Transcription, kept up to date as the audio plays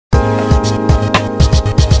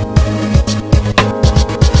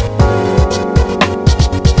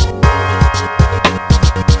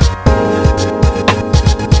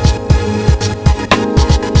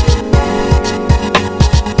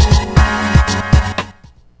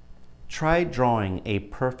Try drawing a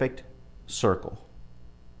perfect circle.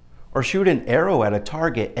 Or shoot an arrow at a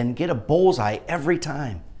target and get a bullseye every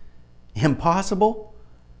time. Impossible?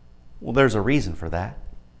 Well, there's a reason for that.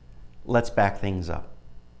 Let's back things up.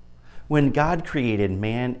 When God created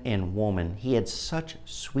man and woman, He had such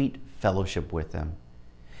sweet fellowship with them.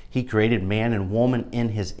 He created man and woman in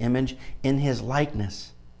His image, in His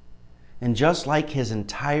likeness. And just like His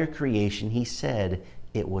entire creation, He said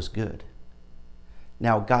it was good.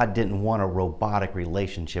 Now, God didn't want a robotic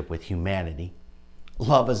relationship with humanity.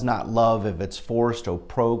 Love is not love if it's forced or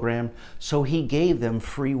programmed, so He gave them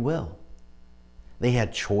free will. They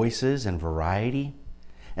had choices and variety,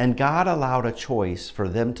 and God allowed a choice for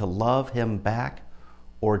them to love Him back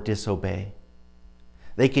or disobey.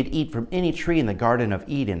 They could eat from any tree in the Garden of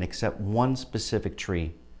Eden except one specific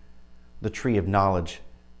tree, the tree of knowledge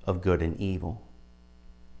of good and evil.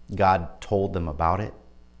 God told them about it,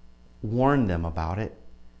 warned them about it,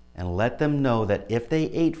 and let them know that if they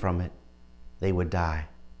ate from it, they would die.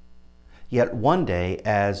 Yet one day,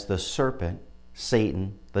 as the serpent,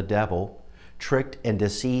 Satan, the devil, tricked and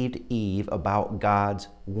deceived Eve about God's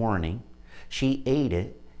warning, she ate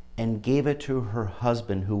it and gave it to her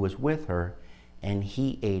husband who was with her, and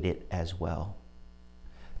he ate it as well.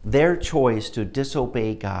 Their choice to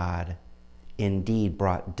disobey God indeed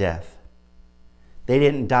brought death. They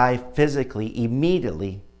didn't die physically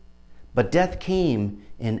immediately, but death came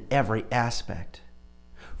in every aspect.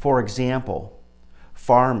 For example,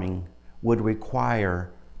 farming would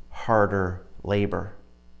require harder labor.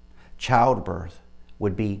 Childbirth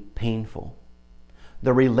would be painful.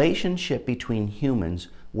 The relationship between humans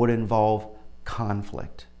would involve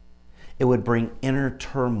conflict. It would bring inner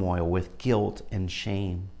turmoil with guilt and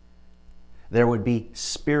shame. There would be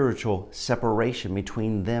spiritual separation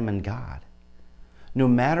between them and God. No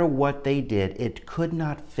matter what they did, it could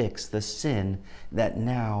not fix the sin that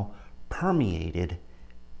now permeated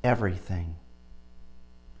everything.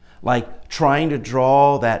 Like trying to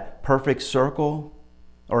draw that perfect circle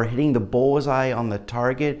or hitting the bullseye on the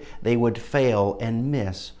target, they would fail and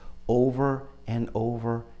miss over and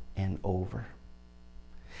over and over.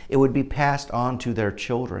 It would be passed on to their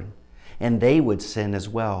children, and they would sin as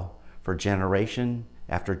well for generation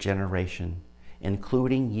after generation,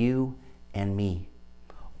 including you and me.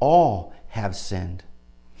 All have sinned.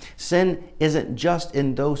 Sin isn't just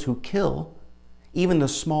in those who kill. Even the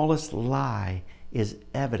smallest lie is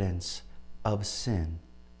evidence of sin.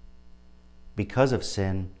 Because of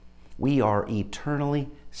sin, we are eternally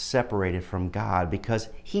separated from God because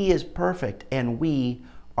He is perfect and we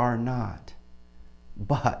are not.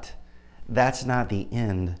 But that's not the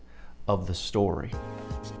end of the story.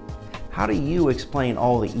 How do you explain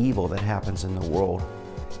all the evil that happens in the world?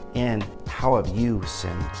 And how have you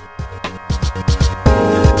sinned?